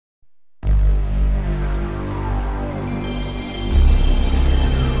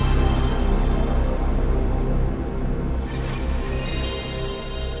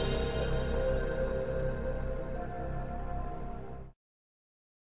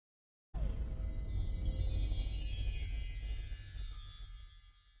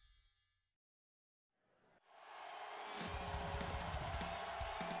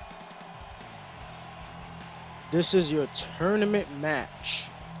This is your tournament match.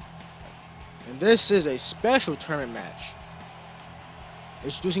 And this is a special tournament match.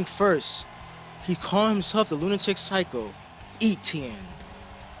 Introducing first, he called himself the Lunatic Psycho, Etienne.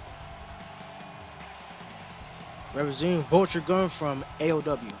 Representing Vulture Gun from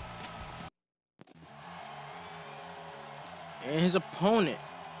AOW. And his opponent.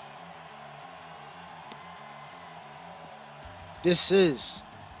 This is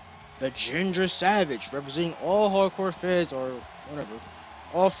the Ginger Savage, representing all hardcore feds or whatever.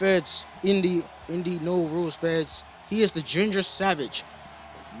 All feds, indie, no rules feds. He is the Ginger Savage,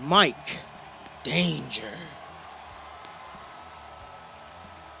 Mike Danger.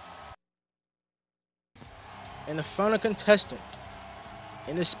 And the final contestant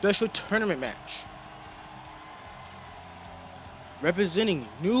in this special tournament match, representing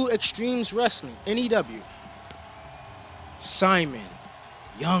New Extremes Wrestling, NEW, Simon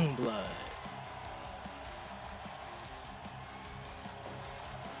Youngblood.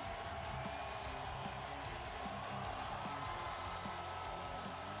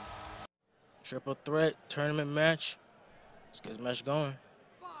 Triple threat tournament match. Let's get this match going.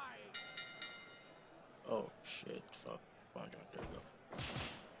 Oh shit! Fuck. There we go.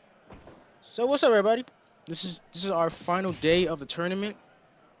 So what's up, everybody? This is our final day of the tournament,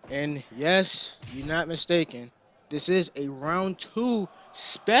 and yes, you're not mistaken. This is a round 2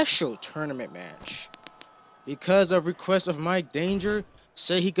 special tournament match. Because of request of Mike Danger,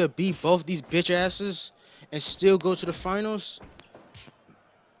 say he could beat both these bitch asses and still go to the finals.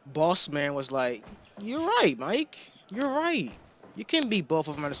 Boss Man was like, "You're right, Mike. You're right. You can beat both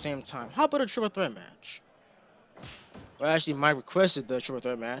of them at the same time. How about a triple threat match?" Well, actually, Mike requested the triple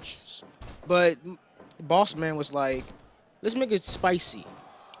threat match, but Boss Man was like, "Let's make it spicy,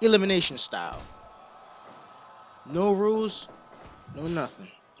 elimination style. No rules, no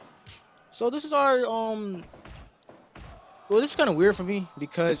nothing." So this is our well, this is kind of weird for me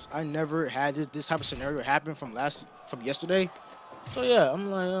because I never had this type of scenario happen from yesterday. So yeah,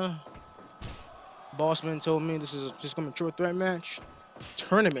 I'm like, Bossman told me this is just gonna be a triple threat match,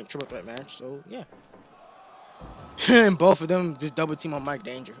 tournament triple threat match. So yeah, and both of them just double team on Mike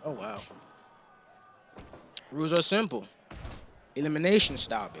Danger. Oh wow. Rules are simple, elimination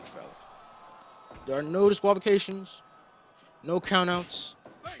style, big fella. There are no disqualifications, no countouts.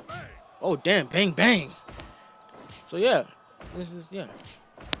 Bang, bang. Oh damn, bang bang. So yeah, this is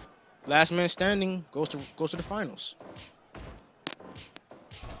last man standing goes to the finals.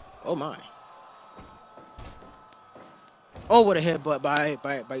 Oh my. Oh, what a headbutt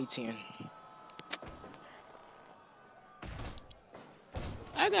by Etienne.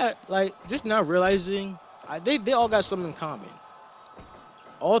 I got like just now realizing they all got something in common.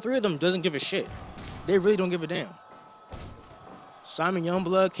 All three of them doesn't give a shit. They really don't give a damn. Simon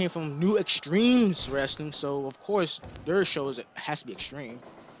Youngblood came from New Extremes Wrestling, so of course their shows it has to be extreme.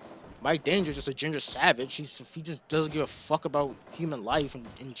 Mike Danger is just a Ginger Savage. He just doesn't give a fuck about human life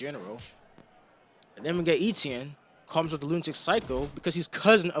in general. And then we get Etienne, comes with the Lunatic Psycho because he's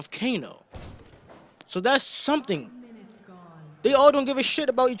cousin of Kano. So that's something. They all don't give a shit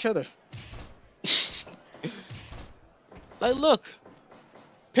about each other. Like, look,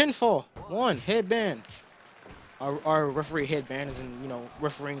 pinfall 1 headband. Our referee headband is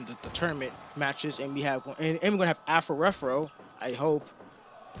refereeing the tournament matches, and we have and we're gonna have Afro Refro, I hope,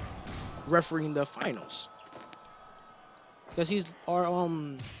 refereeing the finals because he's our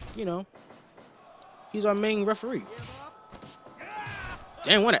he's our main referee.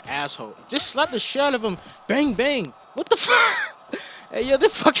 Damn, what an asshole! Just slap the shit out of him. Bang bang. What the fuck? Hey yo, they're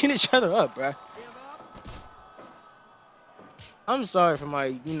fucking each other up, bruh. I'm sorry for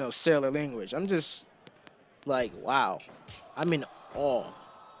my sailor language. I'm just like, wow, I'm in awe.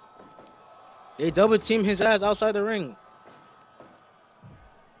 They double team his ass outside the ring.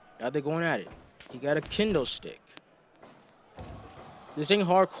 Now they're going at it. He got a kendo stick. This ain't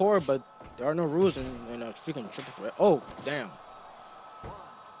hardcore, but there are no rules in a freaking triple threat. Oh, damn.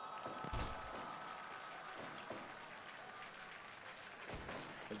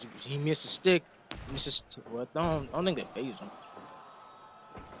 He missed a stick. Well, I don't think they phase him.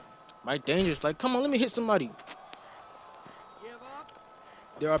 Mike Danger's like, come on, let me hit somebody.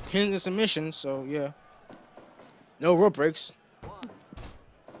 There are pins and submissions, so yeah. No rope breaks.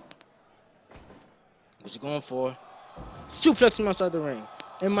 What's he going for? Suplex him outside the ring.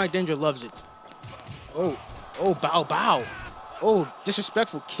 And Mike Danger loves it. Oh, bow, bow. Oh,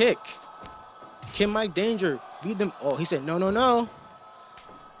 disrespectful kick. Can Mike Danger beat them? Oh, he said, no, no, no.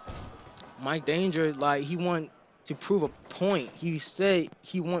 Mike Danger, like, he want to prove a point. He said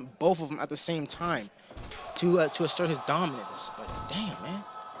he want both of them at the same time to assert his dominance. But damn, man.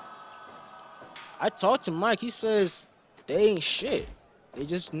 I talked to Mike. He says they ain't shit. They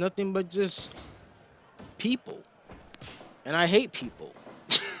just nothing but just people. And I hate people.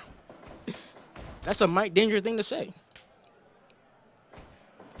 That's a Mike dangerous thing to say.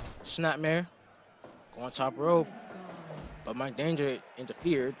 Snapmare. Go on top rope. But Mike Danger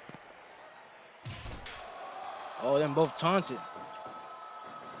interfered. Oh, them both taunted.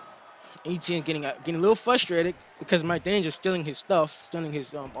 ETN getting a little frustrated because Mike Danger's stealing his stuff, stealing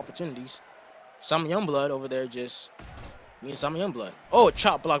his opportunities. Simon Youngblood over there just being Simon Youngblood. Oh,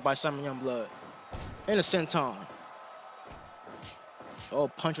 chop block by Simon Youngblood. And a senton. Oh,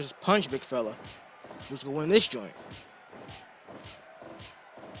 punch versus punch, big fella. Who's gonna win this joint?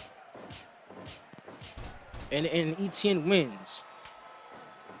 And ETN wins.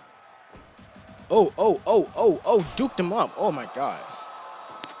 Oh, duked him up. Oh my god.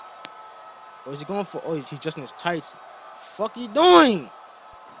 What is he going for? Oh, he's just in his tights. Fuck you doing?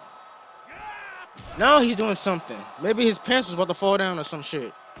 Now he's doing something. Maybe his pants was about to fall down or some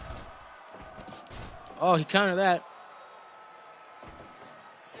shit. Oh, he countered that.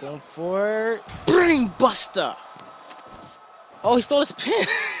 Going for brain buster. Oh, he stole his pin.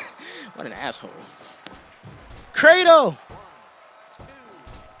 What an asshole. Cradle.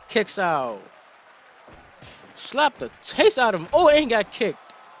 Kicks out. Slap the taste out of him. Oh, and got kicked.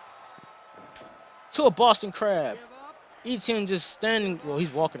 To a Boston Crab. ETN just standing. Well,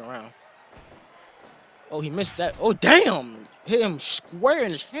 he's walking around. Oh, he missed that. Oh, damn. Hit him square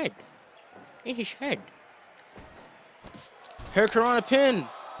in his head. In his head. Hurricane on a pin.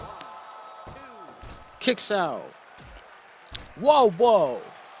 Kicks out. Whoa.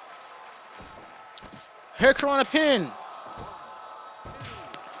 Hurricane on a pin.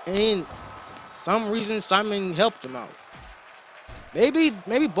 And some reason Simon helped him out. Maybe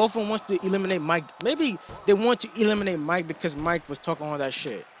both of them wants to eliminate Mike. Maybe they want to eliminate Mike because Mike was talking all that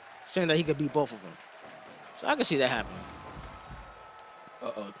shit, saying that he could beat both of them. So I can see that happening.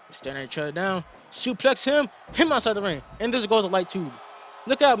 Staring each other down. Suplex him outside the ring. And this goes a light tube.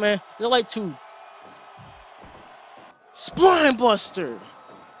 Look out, man. There's a light tube. Spine buster.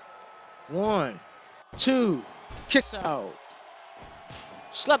 1, 2. Kicks out.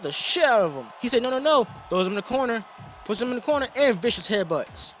 Slap the shit out of him. He said, no. Throws him in the corner. Puts him in the corner and vicious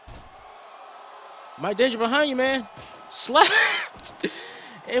headbutts. Mike Danger behind you, man. Slapped.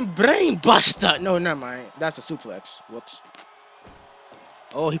 And brain buster. No, never mind. That's a suplex. Whoops.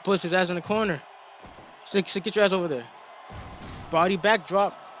 Oh, he puts his ass in the corner. So get your ass over there. Body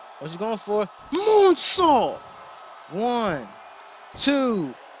backdrop. What's he going for? Moonsault. 1,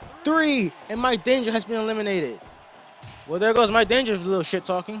 2, 3. And Mike Danger has been eliminated. Well, there goes Mike Danger's little shit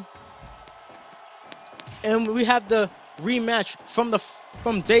talking. And we have the rematch from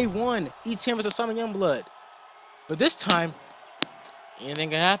day 1. ETN versus Simon Youngblood. But this time, anything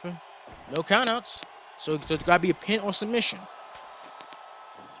can happen. No countouts. So there's got to be a pin or submission.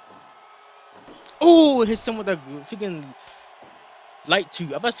 Oh, it hits him with a freaking light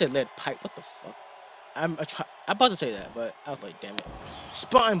tube. I about to say lead pipe. What the fuck? I'm about to say that, but I was like, damn it.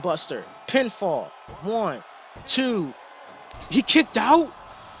 Spine buster. Pinfall. 1, 2. He kicked out.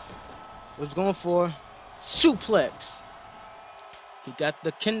 Was going for suplex. He got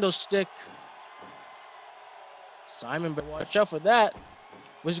the kendo stick. Simon better watch out for that.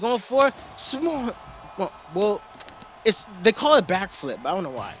 Was going for small. Well, they call it backflip, but I don't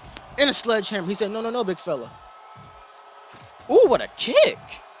know why. And a sledgehammer. He said, no, big fella. Ooh, what a kick.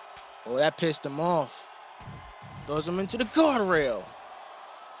 Oh, that pissed him off. Throws him into the guardrail.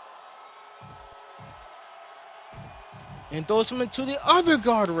 And throws him into the other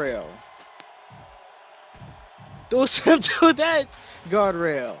guardrail. Throws him to that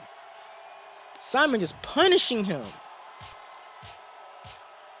guardrail. Simon just punishing him.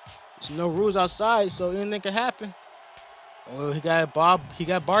 There's no rules outside, so anything can happen. Oh, he got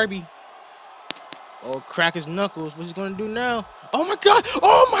Barbie. Oh, crack his knuckles. What's he gonna do now? Oh my god!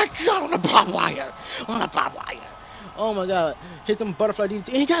 On the barbed wire! Oh my god! Hit some butterfly DDT.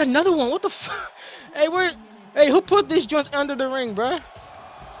 And he got another one. What the fuck? Hey, who put these joints under the ring, bruh?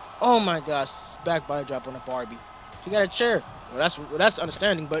 Oh my god! Back body drop on a Barbie. He got a chair. Well, that's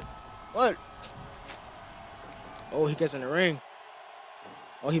understanding, but what? Oh, he gets in the ring.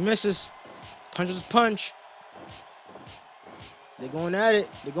 Oh, he misses. Punches punch. They're going at it.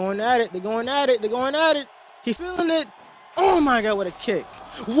 He feeling it. Oh my god, what a kick.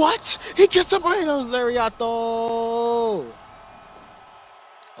 What? He gets up right on Lariato.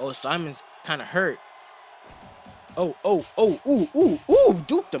 Oh, Simon's kind of hurt. Ooh,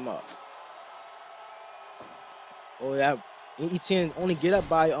 duped him up. Oh, yeah. ETN only get up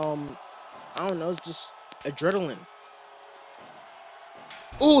by, I don't know, it's just adrenaline.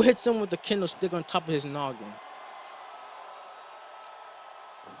 Ooh, hits him with the kendo stick on top of his noggin.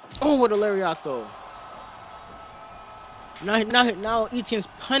 Oh, what a lariato. Now Etienne's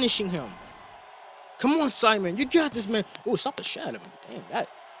punishing him. Come on, Simon. You got this, man. Oh, stop the shot of him. Damn,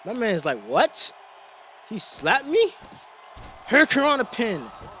 that man is like, what? He slapped me? Hurricane on a pin.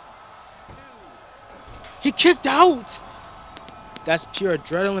 He kicked out. That's pure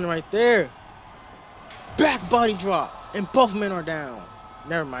adrenaline right there. Back body drop. And both men are down.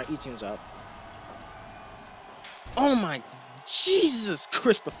 Never mind, Etienne's up. Oh my Jesus,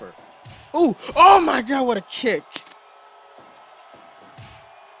 Christopher. Ooh, oh my God, what a kick.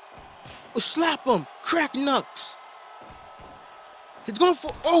 Ooh, slap him. Crack knucks. He's going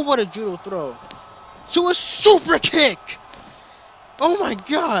for, oh, what a judo throw. To a super kick. Oh my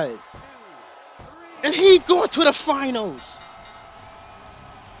God. And he going to the finals.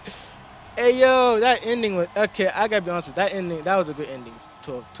 Hey, yo, that ending was, okay, I gotta be honest with you, that ending, that was a good ending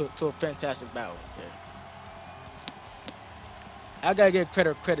to a fantastic battle. Yeah. I gotta get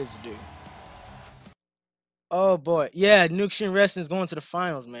credit's due. Oh boy, yeah, Nuxian Wrestling is going to the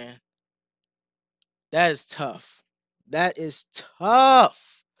finals, man. That is tough. That is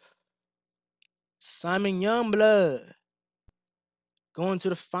tough. Simon Youngblood going to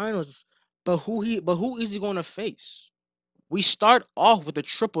the finals, but who is he going to face? We start off with a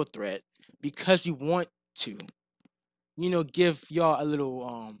triple threat because we want to, you know, give y'all a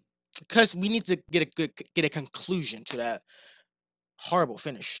little because we need to get a conclusion to that horrible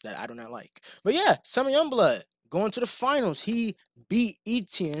finish that I do not like. But yeah, Simon Youngblood going to the finals. He beat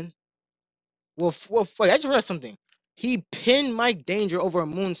Etienne. Well, I just realized something. He pinned Mike Danger over a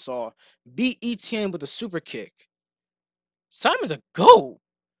moonsault, beat Etienne with a super kick. Simon's a GOAT.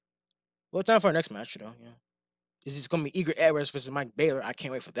 Well, time for our next match, though. Yeah. This is going to be Eager Edwards versus Mike Baylor. I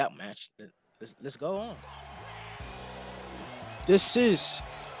can't wait for that match. Let's go on. This is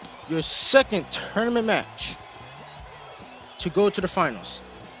your second tournament match to go to the finals.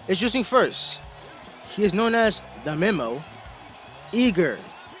 Introducing first, he is known as the Memo, Eager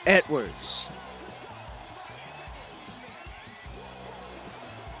Edwards.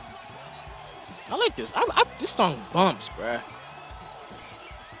 I like this. This song bumps, bruh.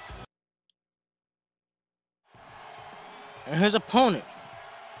 And his opponent,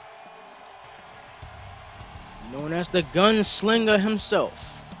 known as the Gunslinger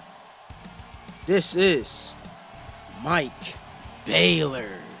himself, this is Mike Baylor.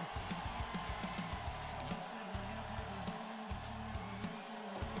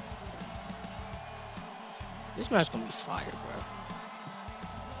 This match gonna be fire, bro.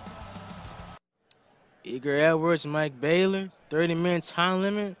 Eager Edwards, Mike Baylor, 30-minute time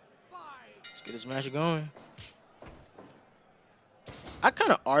limit. Let's get this match going. I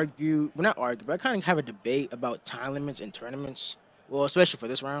kind of argue, well, not argue, but I kind of have a debate about time limits in tournaments. Well, especially for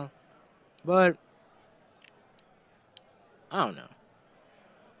this round. But I don't know.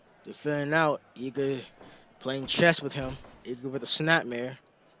 They're filling out. Eager playing chess with him. Eager with a snapmare.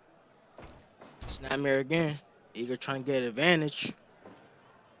 Snapmare again. Eager trying to get an advantage.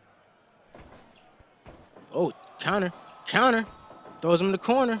 Oh, counter. Counter. Throws him in the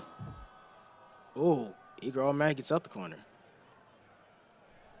corner. Oh, Eager automatically gets out the corner.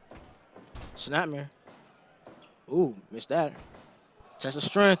 Snapmare. Ooh, missed that. Test of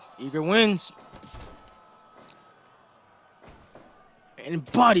strength. Eager wins. And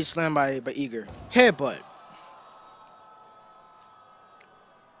body slam by Eager. Headbutt.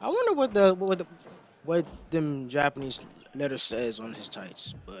 I wonder what them Japanese letter says on his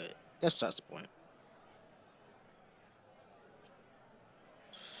tights, but that's besides the point.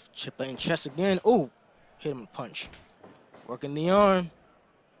 Chip playing chest again. Ooh, hit him with a punch. Working the arm.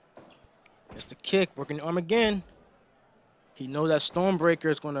 That's the kick. Working the arm again. He knows that Stormbreaker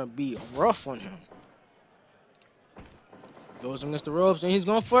is going to be rough on him. Goes against the ropes, and he's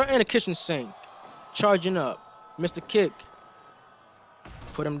going for it in a kitchen sink. Charging up. Missed the kick.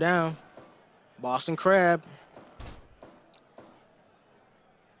 Put him down. Boston Crab.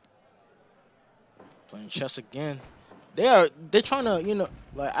 Playing chess again. They're trying to, you know,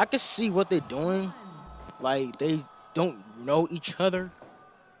 like, I can see what they're doing. Like, they don't know each other,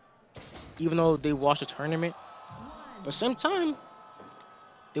 even though they watch the tournament. But at the same time,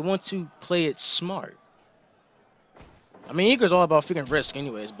 they want to play it smart. I mean, Eager's all about freaking risk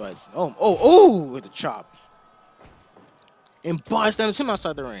anyways, but oh, with the chop. And body slams him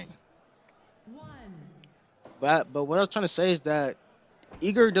outside the ring. But what I was trying to say is that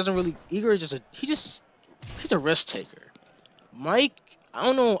Eager is just he's a risk taker. Mike, I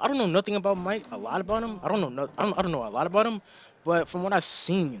don't know nothing about Mike, a lot about him. I don't know a lot about him, but from what I've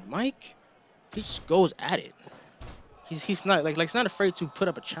seen, Mike, he just goes at it. He's not like he's not afraid to put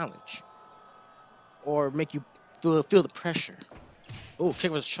up a challenge or make you feel the pressure. Oh,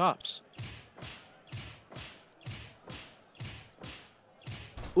 kick with his chops.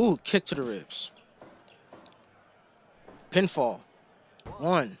 Ooh, kick to the ribs. Pinfall.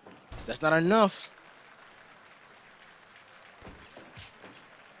 1. That's not enough.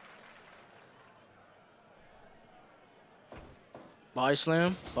 Body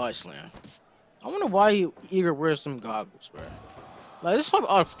slam. Body slam. I wonder why Eager wears some goggles, bro. Like, this is probably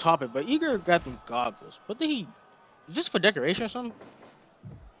off topic, but Eager got them goggles. What did he... Is this for decoration or something?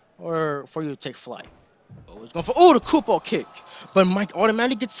 Or for you to take flight? Oh, he's going for... Oh, the Koopa kick. But Mike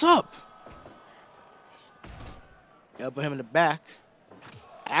automatically gets up. Elbow him in the back.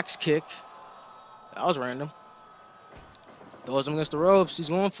 Axe kick. That was random. Throws him against the ropes. He's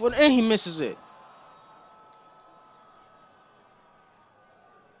going for it, and he misses it.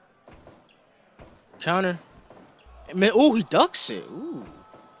 Counter. Oh, he ducks it. Ooh.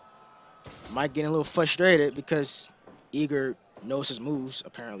 Mike getting a little frustrated because Eager knows his moves,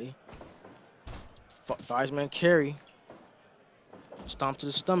 apparently. Five-man carry. Stomp to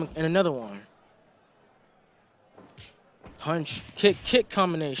the stomach, and another one. Punch, kick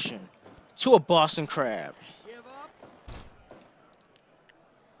combination to a Boston Crab.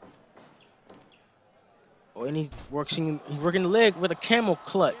 Oh, and he's working the leg with a camel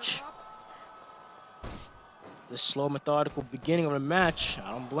clutch. The slow, methodical beginning of the match.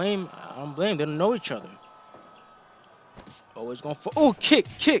 I don't blame. They don't know each other. Always going for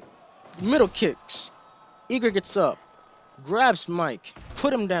kick, middle kicks. Eager gets up, grabs Mike,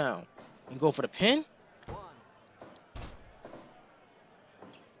 put him down, and go for the pin.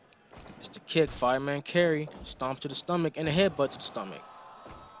 It's the kick, five-man carry, stomp to the stomach, and a headbutt to the stomach.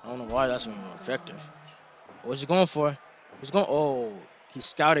 I don't know why that's even more effective. What's he going for? He's going. Oh, he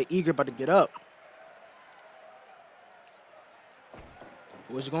scouted Eager, about to get up.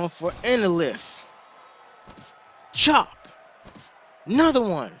 What's he going for? And a lift. Chop. Another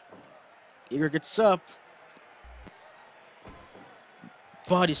one. Eager gets up.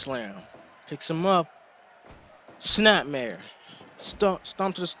 Body slam. Picks him up. Snapmare. Stomp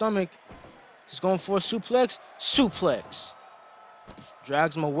to the stomach. He's going for a suplex. Suplex.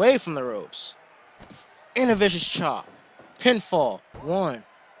 Drags him away from the ropes. And a vicious chop. Pinfall. 1,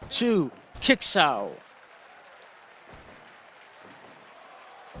 2. Kicks out.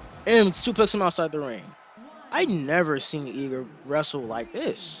 And suplex him outside the ring. I never seen Eager wrestle like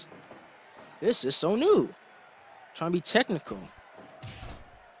this. This is so new. Trying to be technical.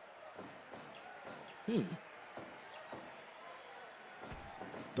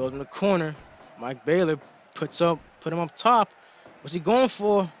 Throws him in the corner. Mike Baylor put him up top. What's he going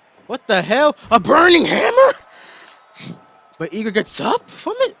for? What the hell? A burning hammer? But Eager gets up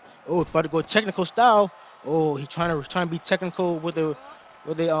from it. Oh, about to go technical style. Oh, he's trying to be technical with a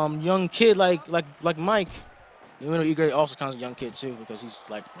young kid like Mike. You know, Eager also counts as a young kid too because he's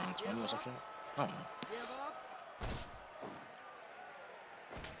like around 20 or something. I don't know.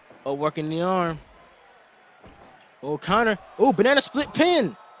 Oh, working the arm. Oh, counter. Oh, banana split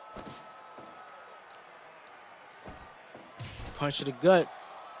pin. Punch to the gut.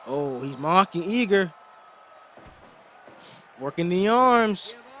 Oh, he's mocking Eager. Working the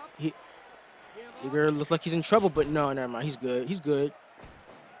arms. Eager looks like he's in trouble, but no, never mind. He's good. He's good.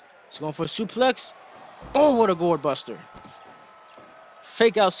 He's going for a suplex. Oh, what a gourd buster.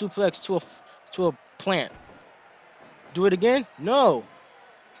 Fake out suplex to a plant. Do it again? No.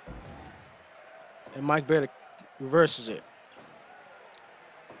 And Mike Baylor reverses it.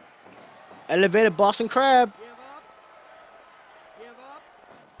 Elevated Boston Crab.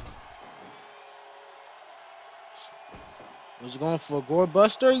 Was he going for a gourd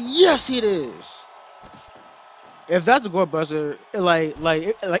buster? Yes, it is. If that's a gourd buster, like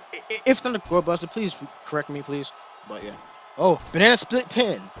if it's not a gourd buster, please correct me, please. But yeah. Oh, banana split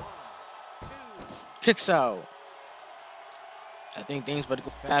pin. Kicks out. I think things about to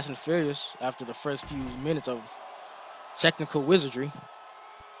go fast and furious after the first few minutes of technical wizardry.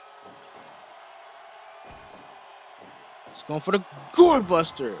 He's going for the gourd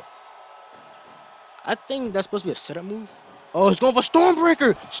buster. I think that's supposed to be a setup move. Oh, he's going for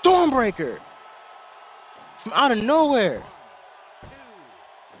Stormbreaker! Stormbreaker! From out of nowhere.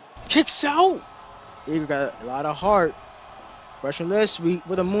 Kicks out. Eager got a lot of heart. Russian leg sweep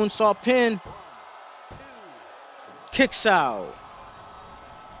with a moonsault pin. Kicks out.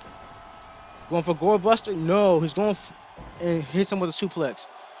 Going for gourd buster? No, he's going and hits him with a suplex.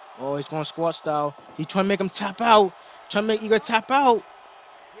 Oh, he's going squat style. He's trying to make him tap out. Trying to make Eager tap out.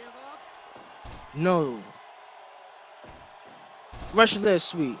 No. Russian leg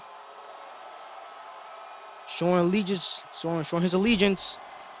sweep. showing allegiance, showing his allegiance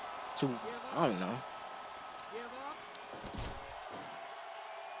to, I don't know.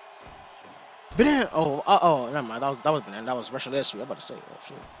 Banana. Oh, never mind. That was banana. That was Russian last week. I'm about to say, oh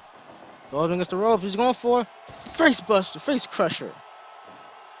shit. Goes against the ropes. He's going for face buster, face crusher.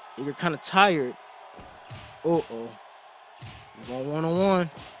 You're kind of tired. He's going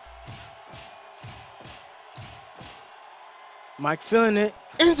one-on-one. Mike feeling it.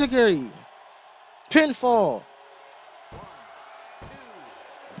 Insecurity. Pinfall.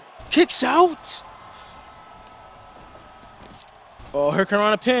 Kicks out. Oh, Hurricane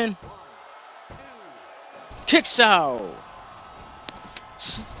on a pin. Kicks out.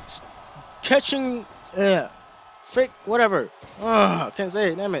 Catching, fake, whatever. Can't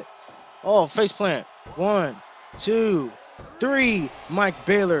say it, damn it. Oh, face plant. 1, 2, 3. Mike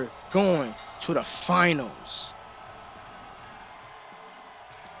Baylor going to the finals.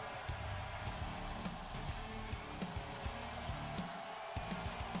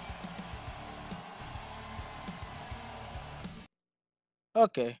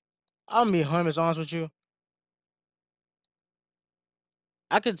 Okay, I'll be 100% honest with you.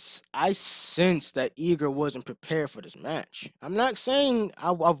 I sense that Eager wasn't prepared for this match. I'm not saying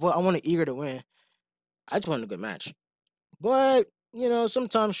I wanted Eager to win. I just wanted a good match. But you know,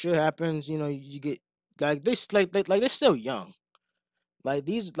 sometimes shit happens. You know, you get like this, like they're still young. Like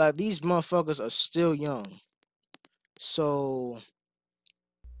these motherfuckers are still young. So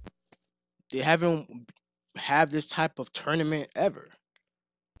they haven't had this type of tournament ever.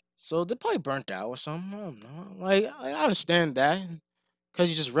 So they're probably burnt out or something. I don't know. Like I understand that. Cause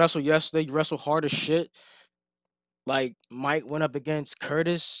you just wrestled yesterday, you wrestled hard as shit. Like Mike went up against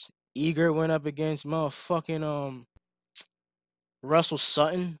Curtis, Eager went up against motherfucking Russell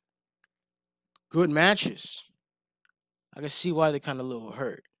Sutton. Good matches. I can see why they're kind of a little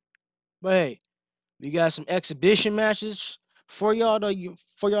hurt. But hey, we got some exhibition matches for y'all to you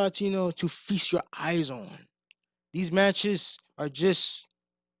know to feast your eyes on. These matches are just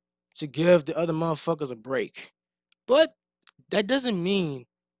to give the other motherfuckers a break. But that doesn't mean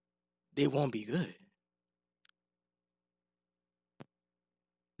they won't be good.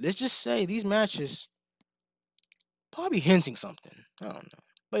 Let's just say these matches probably hinting something. I don't know.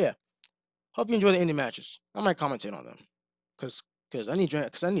 But yeah, hope you enjoy the indie matches. I might commentate on them. Cause I need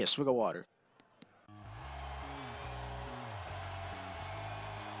a swig of water.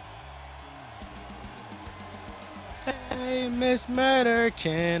 Hey, Miss Matter,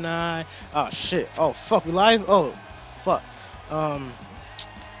 can I? Oh shit. Oh fuck, we live? Oh fuck.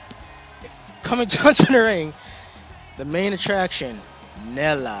 Coming down to the ring, the main attraction,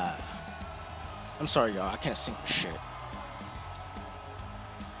 Nella. I'm sorry, y'all. I can't sing for shit.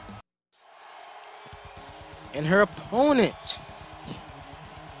 And her opponent.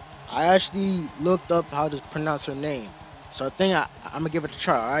 I actually looked up how to pronounce her name, so I think I'm gonna give it a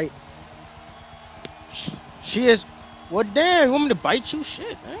try. All right. She is. Well, damn, you want me to bite you?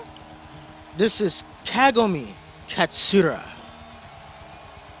 Shit, man. This is Kagome Katsura.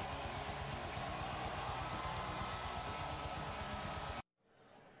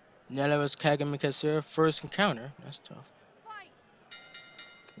 Nella was Kagome Katsura first encounter. That's tough.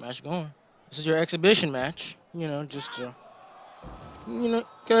 Match going. This is your exhibition match. You know, just to, you know,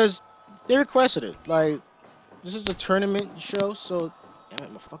 because they requested it. Like, this is a tournament show, so damn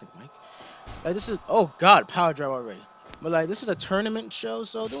it, my fucking mic. Like, this is, oh god, power drive already. But like, this is a tournament show,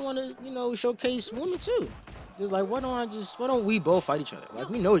 so they want to, you know, showcase women too. They're like, why don't we both fight each other? Like,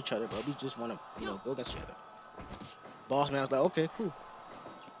 we know each other, but we just want to, you know, go against each other. Boss man was like, okay, cool.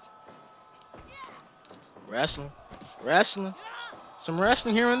 Wrestling, some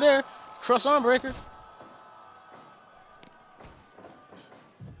wrestling here and there. Cross arm breaker.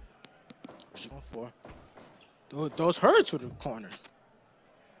 What's she going for? Throws her to the corner,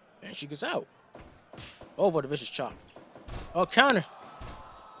 and she gets out. Over the vicious chop. Oh, counter.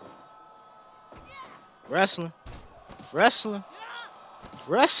 Wrestling.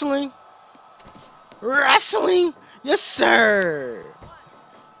 Yes, sir.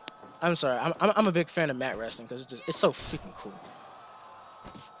 I'm sorry. I'm a big fan of mat wrestling because it's so freaking cool.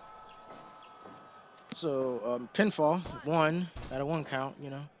 So pinfall 1 at a 1 count. You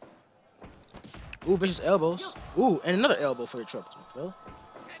know. Ooh, vicious elbows. Ooh, and another elbow for the triple.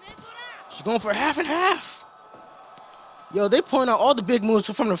 She's going for half and half. Yo, they point out all the big moves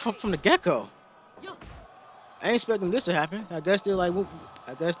from the get-go. I ain't expecting this to happen. I guess they're like,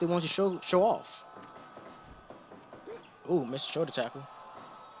 I guess they want to show off. Ooh, missed shoulder tackle.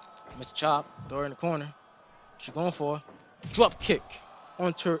 Missed chop. Throw her in the corner. She's going for drop kick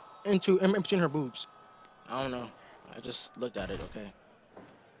onto in between her boobs. I don't know. I just looked at it. Okay.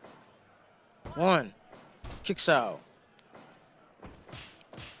 1, Kicks out.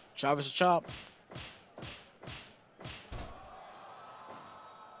 Chop is a chop.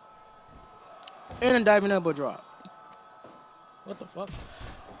 And a diving elbow drop. What the fuck?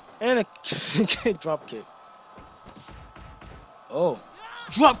 And a drop kick. Oh.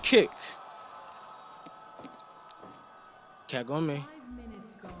 Drop kick. Kagome.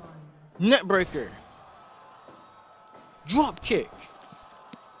 Net breaker. Drop kick.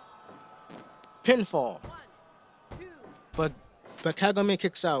 Pinfall. But Kagome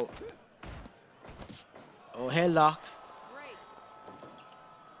kicks out. Oh, headlock.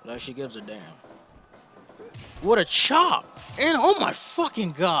 Like she gives a damn. What a chop! And oh my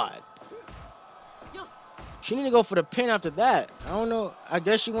fucking god. She need to go for the pin after that. I don't know. I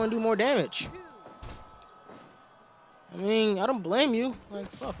guess she want to do more damage. I mean, I don't blame you.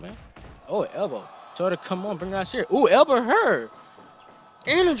 Like, fuck, man. Oh, elbow. Tell her to come on, bring her ass here. Ooh, elbow her.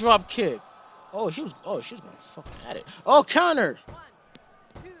 And a drop kick. Oh, she was going fucking at it. Oh, counter.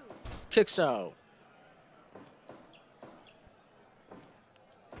 Kicks out.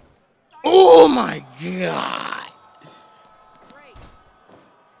 Oh my god.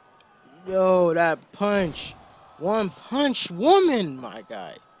 Yo, that punch. One punch woman, my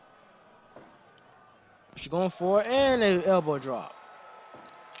guy. She's going for it, and an elbow drop.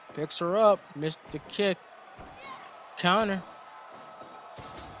 Picks her up, missed the kick. Counter.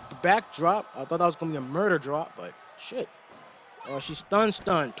 Back drop. I thought that was going to be a murder drop, but shit. Oh, she's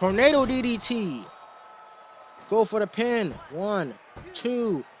stunned. Tornado DDT. Go for the pin. 1,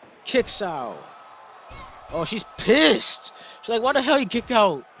 2. Kicks out. Oh, she's pissed. She's like, why the hell you kick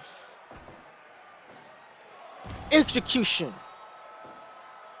out? Execution.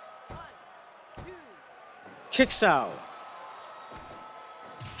 Kicks out.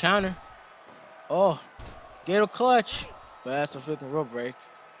 Counter. Oh, Gator clutch. But that's a freaking rope break.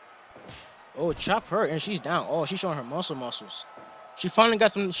 Oh, chop her and she's down. Oh, she's showing her muscles. She finally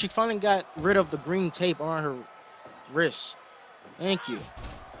got rid of the green tape on her wrist. Thank you.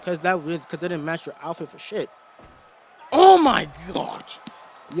 Cause they didn't match your outfit for shit. Oh my god.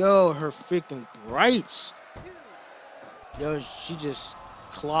 Yo, her freaking rights. Yo, she just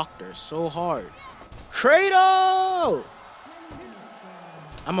clocked her so hard. Cradle!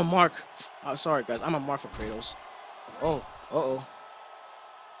 I'm a mark. Oh, sorry guys, I'm a mark for Cradles. Oh, uh-oh.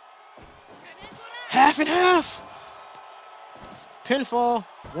 Half and half. Pinfall.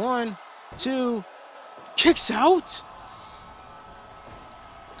 1, 2. Kicks out.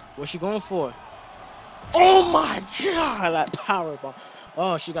 What's she going for? Oh my god, that power bomb.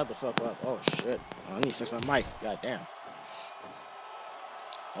 Oh, she got the fuck up. Oh shit. Oh, I need to fix my mic. God damn.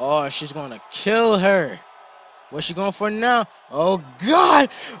 Oh, she's gonna kill her. What's she going for now? Oh god.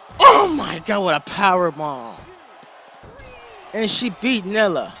 Oh my god, what a power bomb. And she beat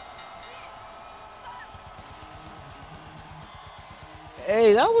Nella.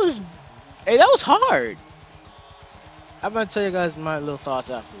 Hey, that was hard. I'm gonna tell you guys my little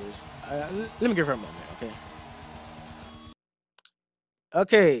thoughts after this. Let me give her a moment, okay?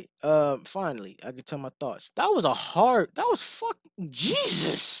 Okay, finally, I can tell my thoughts. That was fucking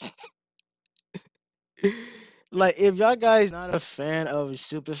Jesus. Like, if y'all guys not a fan of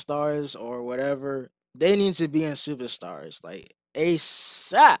superstars or whatever, they need to be in superstars, like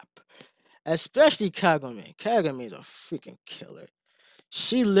ASAP. Especially Kagome. Kagome is a freaking killer.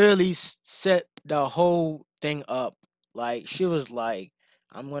 She literally set the whole thing up. Like, she was like,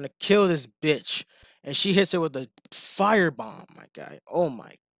 I'm gonna kill this bitch. And she hits her with a fire bomb, my guy. Oh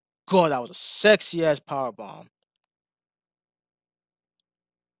my god, that was a sexy ass power bomb.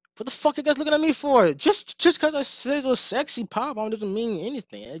 What the fuck you guys looking at me for? Just because I said it was sexy power bomb doesn't mean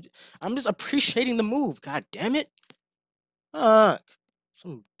anything. I'm just appreciating the move. God damn it.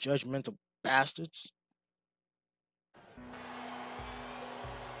 Some judgmental bastards.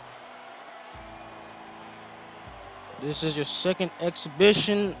 This is your second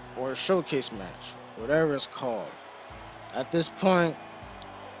exhibition or showcase match, whatever it's called. At this point,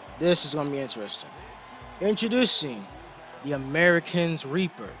 this is going to be interesting. Introducing the American's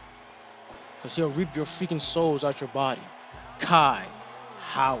Reaper. Because he'll reap your freaking souls out your body. Kai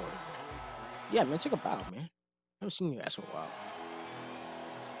Howard. Yeah, man, take a bow, man. I haven't seen your ass for a while.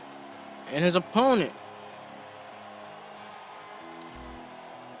 And his opponent.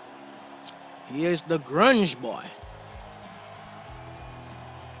 He is the grunge boy.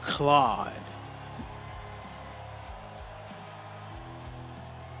 Claude.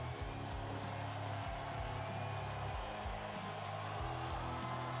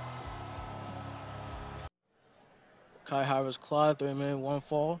 Kai Howard's Claude, 3-minute, 1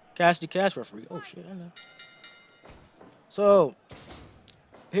 fall. Cassidy Cash referee. Oh shit, I know. So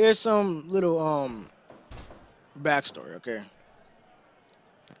here's some little backstory, okay?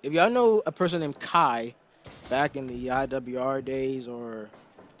 If y'all know a person named Kai back in the IWR days or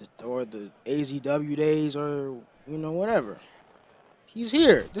the AZW days or whatever, he's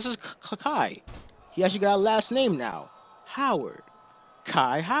here. This is Kai. He actually got a last name now, Howard.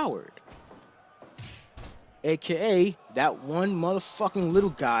 Kai Howard, aka that one motherfucking little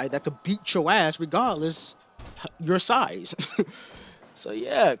guy that could beat your ass regardless your size. So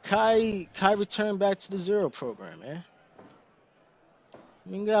yeah, Kai returned back to the Zero program, man.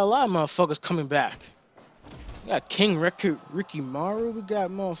 We got a lot of motherfuckers coming back. We got King Ricky Maru. We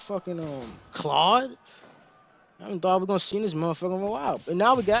got motherfucking Claude. I haven't thought we are gonna see this motherfucker in a while, but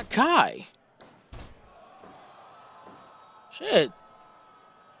now we got Kai. Shit.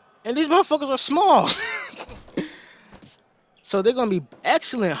 And these motherfuckers are small. So they're gonna be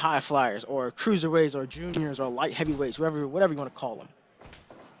excellent high flyers or cruiserweights or juniors or light heavyweights, whatever you want to call them.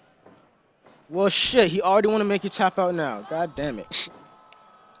 Well, shit, he already want to make you tap out now. God damn it.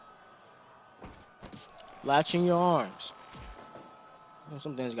 Latching your arms.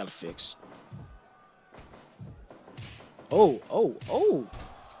 Some things gotta fix. Oh.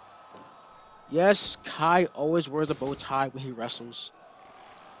 Yes, Kai always wears a bow tie when he wrestles.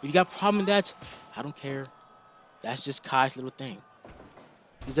 If you got a problem with that, I don't care. That's just Kai's little thing.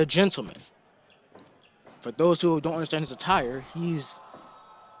 He's a gentleman. For those who don't understand his attire, he's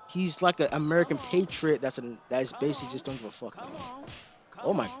like an American patriot that's basically just don't give a fuck.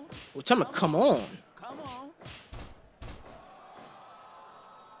 Oh my! Well, tell me, come on.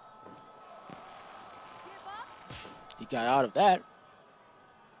 He got out of that.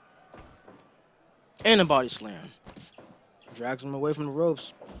 And a body slam. Drags him away from the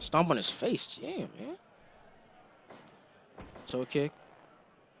ropes. Stomp on his face. Damn, man. Toe kick.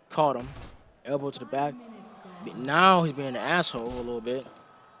 Caught him. Elbow to the back. Now he's being an asshole a little bit.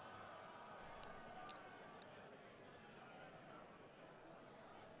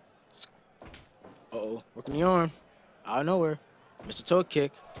 Uh-oh. Working the arm. Out of nowhere. Mr. Toe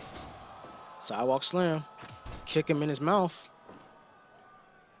kick. Sidewalk slam. Kick him in his mouth.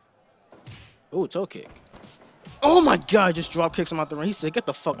 Ooh, toe kick. Oh my god, just drop kicks him out the ring. He said, get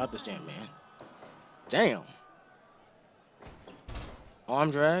the fuck out this jam, man. Damn.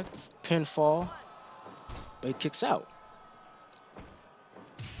 Arm drag. Pinfall. But he kicks out.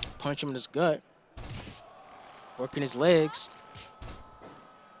 Punch him in his gut. Working his legs.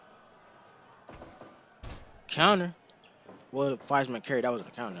 Counter. Well, the fireman carry, that wasn't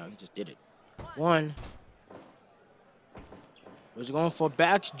a counter. No, he just did it. One. Was he going for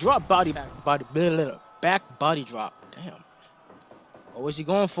back drop back body drop? Damn. What was he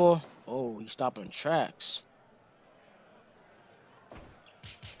going for? Oh, he's stopping tracks.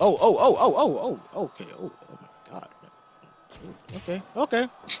 Oh. Okay. Oh my god. Okay.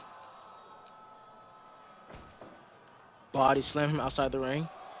 Body slam him outside the ring.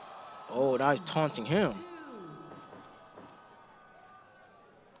 Oh, now he's taunting him.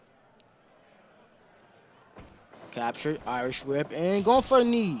 Captured, Irish whip, and going for a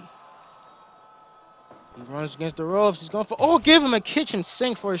knee. He runs against the ropes. He's going for, oh, give him a kitchen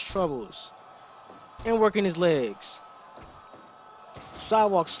sink for his troubles. And working his legs.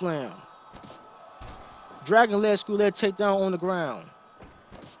 Sidewalk slam. Dragon leg screw leg takedown on the ground.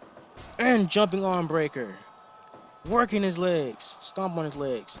 And jumping arm breaker. Working his legs. Stomp on his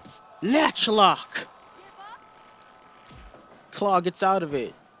legs. Latch lock. Claw gets out of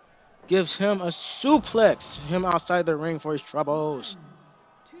it. Gives him a suplex. Him outside the ring for his troubles.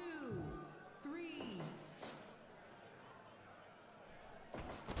 1, 2, 3.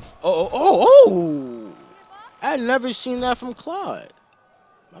 Oh. I had never seen that from Claude.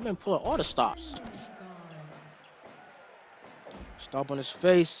 I'm gonna pull out all the stops. Stomp on his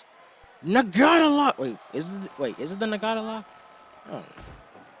face. Nagata lock. Wait, is it the Nagata lock? I don't know.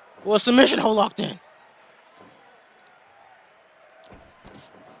 Well, submission hold locked in.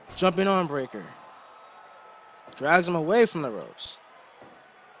 Jumping arm breaker. Drags him away from the ropes.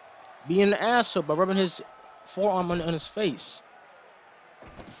 Being an asshole by rubbing his forearm on his face.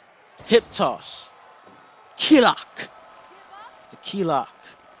 Hip toss. Key lock. The key lock.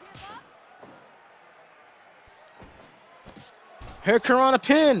 Hurricanrana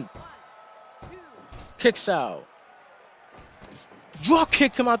pin. Kicks out. Drop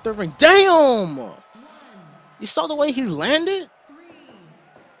kick him out the ring. Damn! You saw the way he landed?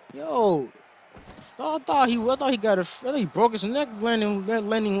 Yo, I thought he broke his neck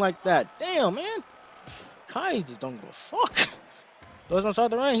landing like that. Damn, man. Kai just don't give a fuck. Throws him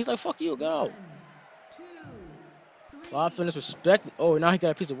outside the ring. He's like, fuck you, go. 1, 2, 3. Claude finished respect. Oh, now he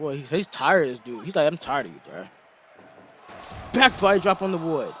got a piece of wood. He's tired of this dude. He's like, I'm tired of you, bro. Back body drop on the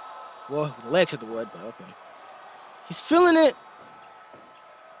wood. Well, legs hit the wood, but okay. He's feeling it.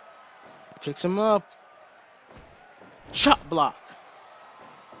 Picks him up. Chop block.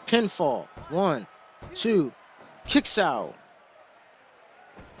 Pinfall. 1, 2. Kicks out.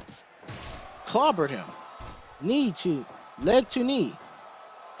 Clobbered him. Knee to leg to knee.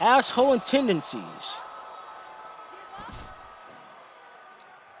 Asshole and tendencies.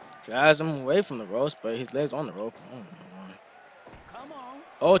 Drives him away from the ropes, but his leg's on the rope.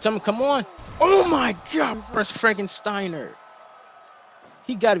 Oh, tell him, come on. Oh my God, reverse Frankensteiner.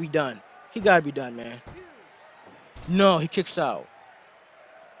 He gotta be done. He gotta be done, man. No, he kicks out.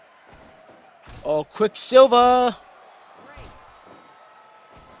 Oh, Quicksilver.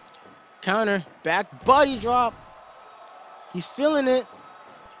 Counter, back body drop. He's feeling it.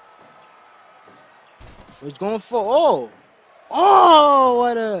 He's going for,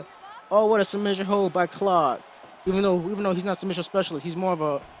 what a submission hold by Claude. Even though he's not submission specialist, he's more of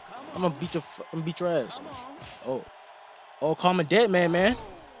a, I'm gonna beat your ass. Oh, call him a dead man.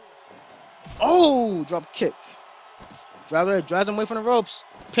 Oh, drop kick. Drives him away from the ropes.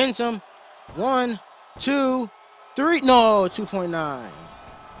 Pins him. 1, 2, 3. No, 2.9.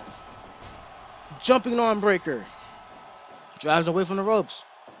 Jumping arm breaker. Drives away from the ropes.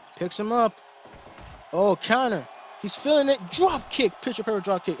 Picks him up. Oh, counter. He's feeling it. Drop kick. Picture perfect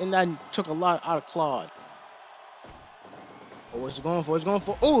drop kick. And that took a lot out of Claude. Oh, what's he going for? He's going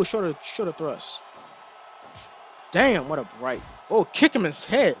for. Oh, shoulder thrust. Damn, what a right. Oh, kick him in his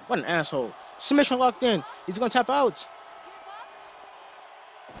head. What an asshole. Submission locked in. He's going to tap out.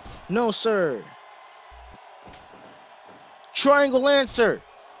 No, sir. Triangle Lancer.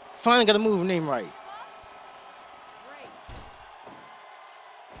 Finally got the move name right.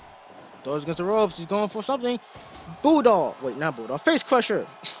 Throws against the ropes. He's going for something. Bulldog. Wait, not Bulldog. Face Crusher.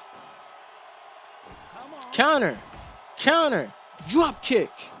 Counter. Drop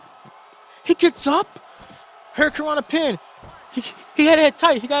kick. He gets up. Hurricane on a pin. He had it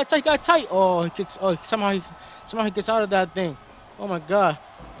tight. He got it tight. Oh, he kicks. Oh, somehow he gets out of that thing. Oh my God.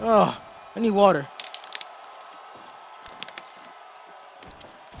 Oh, I need water.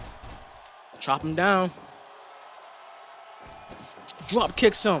 Chop him down. Drop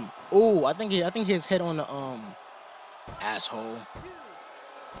kicks him. Oh, I think his head on the asshole.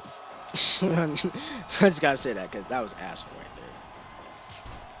 I just gotta say that because that was asshole right there.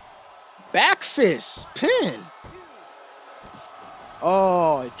 Back fist pin.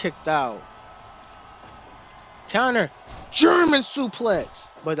 Oh, he kicked out. Counter. German suplex.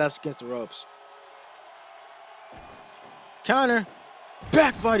 But that's against the ropes. Counter.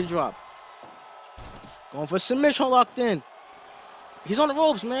 Back body drop. Going for submission locked in. He's on the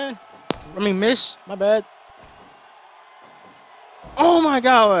ropes, man. I mean, miss. My bad. Oh my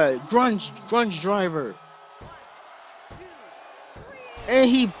God. Grunge driver. And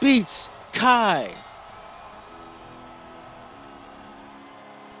he beats Kai.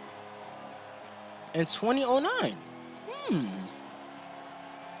 In 2009.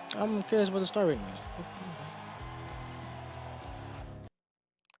 I'm curious what the star rating is.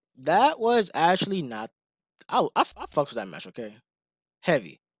 That was actually not. I fucks with that match, okay?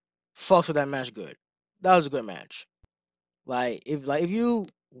 Heavy. Fucks with that match good. That was a good match. If you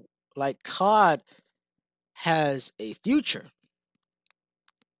COD has a future,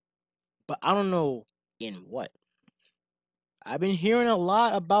 but I don't know in what. I've been hearing a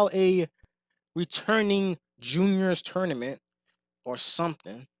lot about a returning juniors tournament or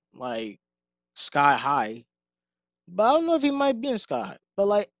something like Sky High, but I don't know if he might be in Sky High.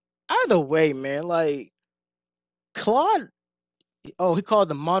 But either way, man, Claude. Oh, he called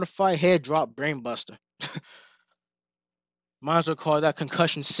the modified head drop brainbuster. Might as well call that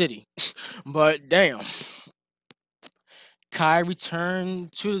Concussion City. But damn. Kai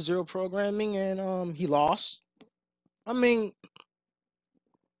returned to the zero programming and he lost. I mean,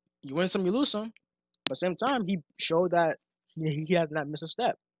 you win some, you lose some. But at the same time, he showed that he has not missed a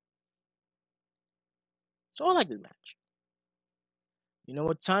step. So I like this match. You know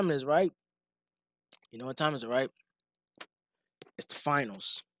what time it is, right? It's the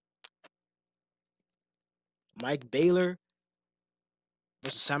finals. Mike Baylor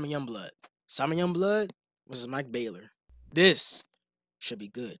versus Simon Youngblood. Simon Youngblood versus Mike Baylor. This should be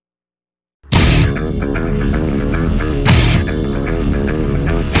good.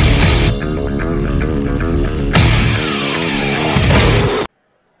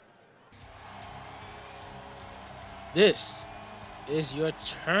 This is your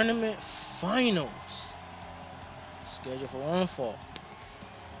tournament finals. Scheduled for one fall.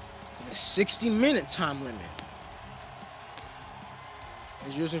 In a 60-minute time limit.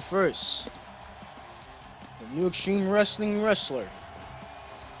 As usual first, the new Extreme Wrestling wrestler,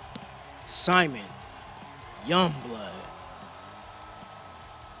 Simon Youngblood.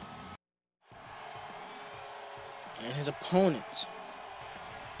 And his opponent.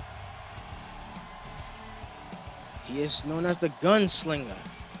 He is known as the Gunslinger.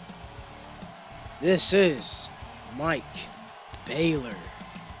 This is Mike Baylor.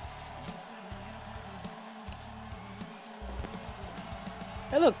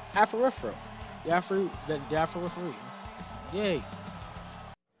 Hey, look, Afro referee. The Afro referee. Yay.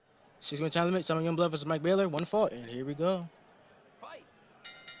 6-minute time limit. Simon Youngblood versus Mike Baylor. 1 fall, and here we go. Fight.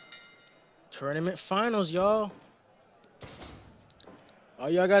 Tournament finals, y'all. Are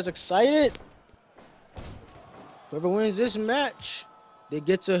y'all guys excited? Whoever wins this match, they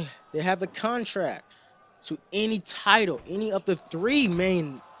have the contract to any title, any of the three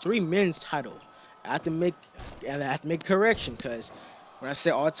men's title. I have to make a correction, because when I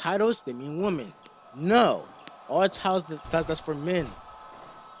say all titles, they mean women. No, all titles that's for men,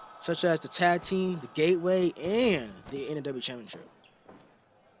 such as the tag team, the gateway, and the NAW championship.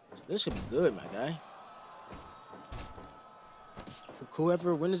 So this should be good, my guy.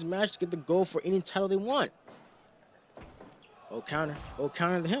 Whoever wins this match get the gold for any title they want. Oh, counter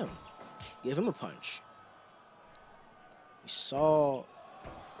to him. Give him a punch. We saw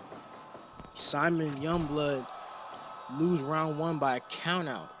Simon Youngblood lose round 1 by a count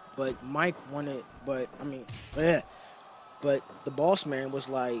out, but Mike won it. But the boss man was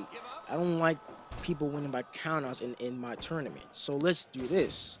like, I don't like people winning by count outs in my tournament, so let's do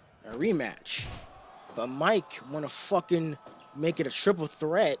this, a rematch. But Mike want to fucking make it a triple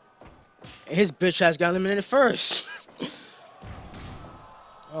threat, and his bitch ass got eliminated first.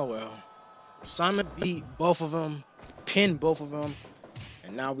 Oh well. Simon beat both of them, pinned both of them,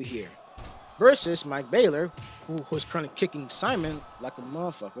 and now we here. Versus Mike Baylor, who was currently kicking Simon like a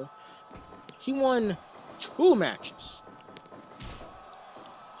motherfucker. He won 2 matches.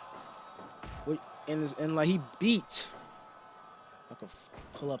 And like he beat, I can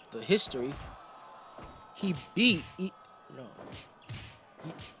pull up the history. He beat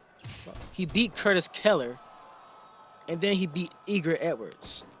he beat Curtis Keller, and then he beat Eager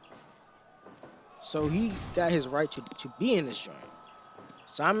Edwards. So he got his right to be in this joint.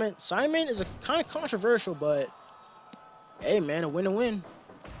 Simon is a kind of controversial, but hey man, a win.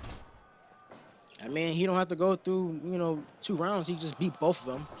 I mean, he don't have to go through, 2 rounds. He just beat both of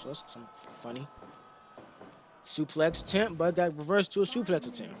them. So that's some funny. Suplex attempt, but got reversed to a suplex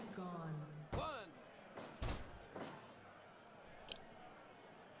attempt.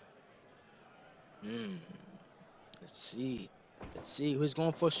 Let's see who's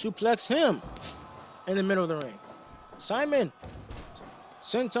going for a suplex. Him in the middle of the ring. Simon.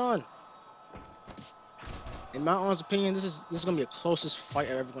 Senton. In my honest opinion, this is gonna be the closest fight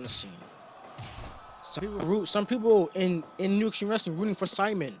I'm ever gonna see. Some people in New Extreme Wrestling rooting for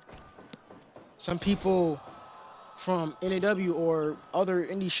Simon. Some people from NAW or other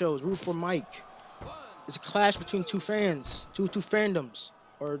indie shows root for Mike. It's a clash between 2 fans, two fandoms,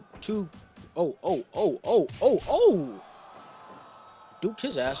 or 2. Oh! Duked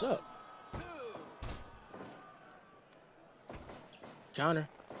his ass up. Counter.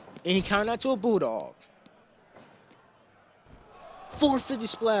 And he countered that to a bulldog. 450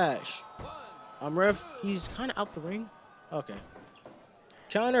 splash. Ref, he's kind of out the ring. Okay.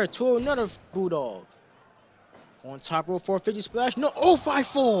 Counter to another bulldog. On top rope, 450 splash. No,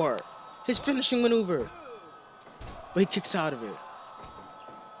 054. His finishing maneuver. But he kicks out of it.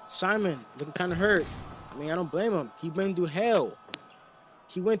 Simon looking kind of hurt. I mean, I don't blame him. He went through hell.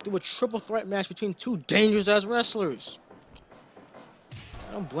 He went through a triple threat match between 2 dangerous ass wrestlers.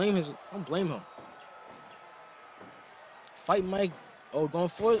 I don't blame him. Fight Mike. Oh, going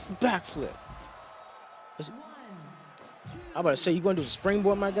for it. Backflip. I'm about to say, you gonna do a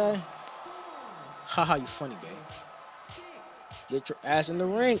springboard, my guy? Haha, you funny, babe. Get your ass in the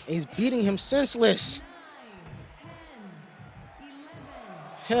ring. And he's beating him senseless.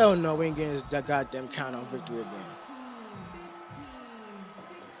 Hell no, we ain't getting that goddamn count on victory again.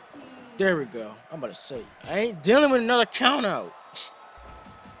 There we go. I'm about to say, I ain't dealing with another count out.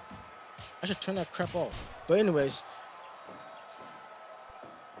 I should turn that crap off. But anyways,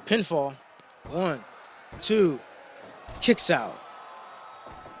 pinfall. 1, 2, kicks out.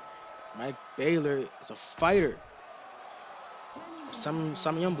 Mike Baylor is a fighter. Simon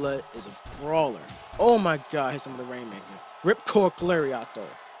Youngblood is a brawler. Oh my God, hit some of the Rainmaker. Ripcord Lariato.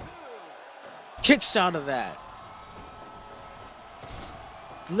 Kicks out of that.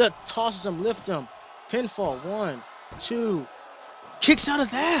 Look, tosses him, lift him. Pinfall. 1, 2. Kicks out of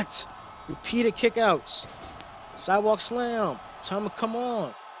that. Repeated kickouts. Sidewalk slam. Time to come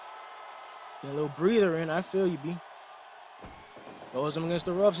on. Get a little breather in. I feel you, B. Throws him against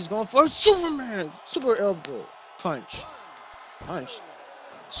the ropes. He's going for Superman. Super elbow. Punch. Punch.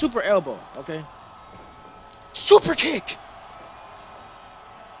 Super elbow. Okay. Super kick.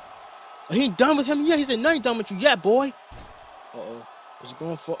 He ain't done with him yet. He said, no, I ain't done with you yet, boy. Uh-oh. Is he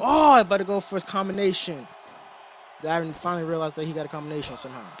going for... Oh, I better go for his combination. I finally realized that he got a combination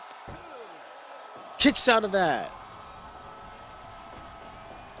somehow. Kicks out of that.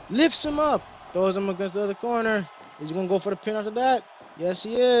 Lifts him up. Throws him against the other corner. Is he going to go for the pin after that? Yes,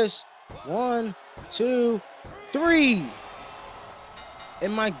 he is. 1, 2, 3.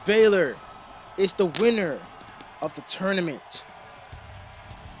 And Mike Baylor is the winner of the tournament.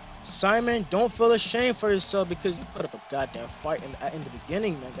 Simon, don't feel ashamed for yourself because you put up a goddamn fight in the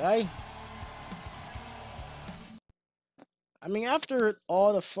beginning, my guy. I mean, after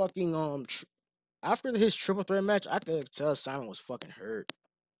all the fucking after his triple threat match, I could tell Simon was fucking hurt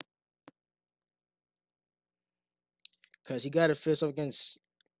because he got to face up against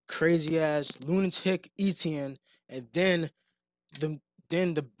crazy ass lunatic Etienne, and the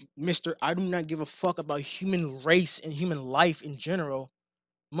the Mr. I do not give a fuck about human race and human life in general,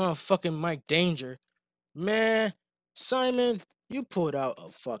 motherfucking Mike Danger. Man, Simon, you pulled out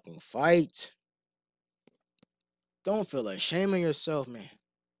a fucking fight. Don't feel ashamed of yourself, man.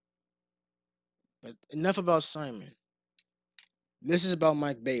 But enough about Simon. This is about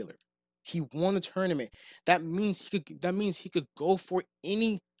Mike Baylor. He won the tournament. That means he could go for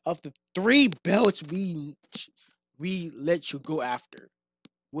any of the 3 belts we let you go after,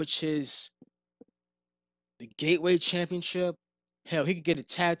 which is the Gateway Championship. Hell, he could get a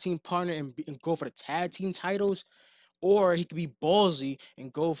tag team partner and go for the tag team titles, or he could be ballsy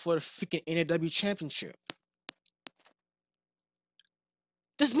and go for the freaking NAW Championship.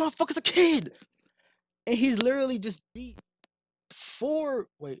 This motherfucker's a kid, and he's literally just beat 4.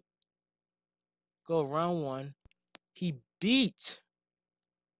 Wait, go round 1. He beat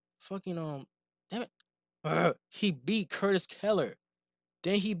fucking damn it. He beat Curtis Keller.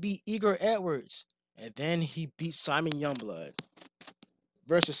 Then he beat Igor Edwards. And then he beat Simon Youngblood.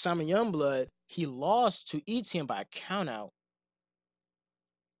 Versus Simon Youngblood, he lost to Etienne by a countout.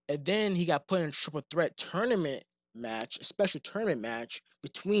 And then he got put in a triple threat tournament match, a special tournament match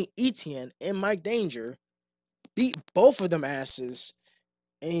between Etienne and Mike Danger. Beat both of them asses.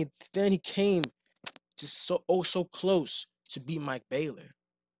 And then he came just so close to beat Mike Baylor.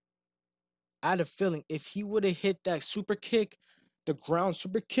 I had a feeling if he would have hit that super kick, the ground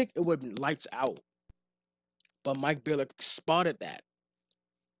super kick, it would have been lights out. But Mike Baylor spotted that.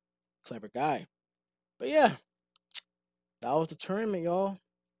 Clever guy. But yeah, that was the tournament, y'all.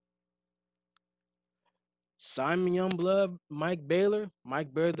 Simon Youngblood, Mike Baylor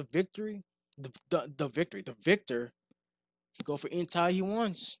the victory. The victory. The victor. He go for any title he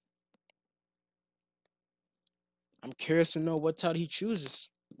wants. I'm curious to know what title he chooses.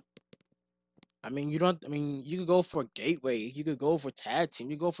 I mean, you could go for a gateway. You could go for tag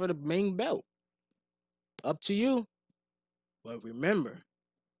team. You go for the main belt. Up to you. But remember,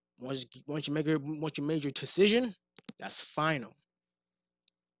 once you made your decision, that's final.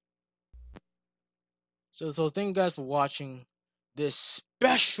 So thank you guys for watching this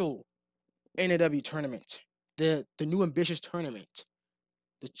special NAW tournament, the New Ambitious tournament,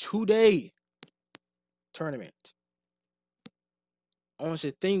 the 2-day tournament. I want to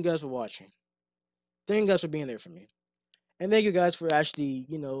say thank you guys for watching. Thank you guys for being there for me, and thank you guys for actually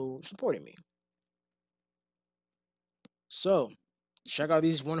supporting me. So check out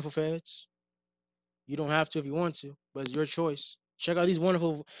these wonderful feds. You don't have to if you want to, but it's your choice. Check out these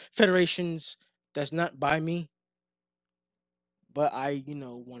wonderful federations that's not by me, but I,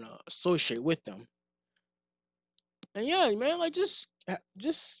 want to associate with them. And yeah, man, like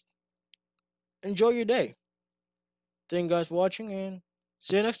just enjoy your day. Thank you guys for watching, and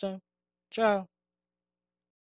see you next time. Ciao.